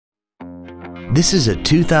This is a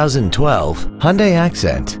 2012 Hyundai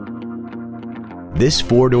Accent. This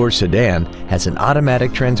four-door sedan has an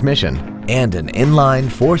automatic transmission and an inline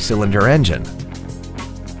four-cylinder engine.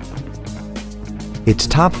 Its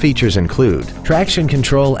top features include traction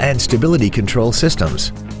control and stability control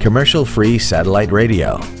systems, commercial-free satellite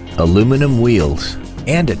radio, aluminum wheels,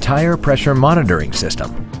 and a tire pressure monitoring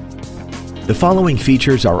system. The following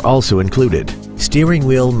features are also included: steering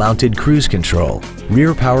wheel mounted cruise control,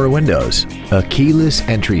 rear power windows, a keyless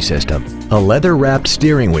entry system, a leather-wrapped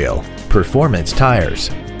steering wheel, performance tires,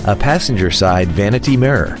 a passenger side vanity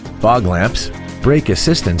mirror, fog lamps, brake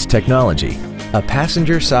assistance technology, a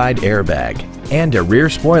passenger side airbag, and a rear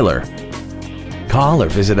spoiler. Call or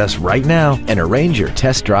visit us right now and arrange your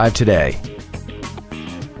test drive today.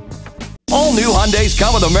 All new Hyundais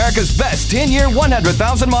come with America's best 10-year,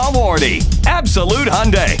 100,000-mile warranty. Absolute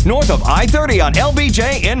Hyundai, north of I-30 on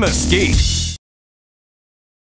LBJ in Mesquite.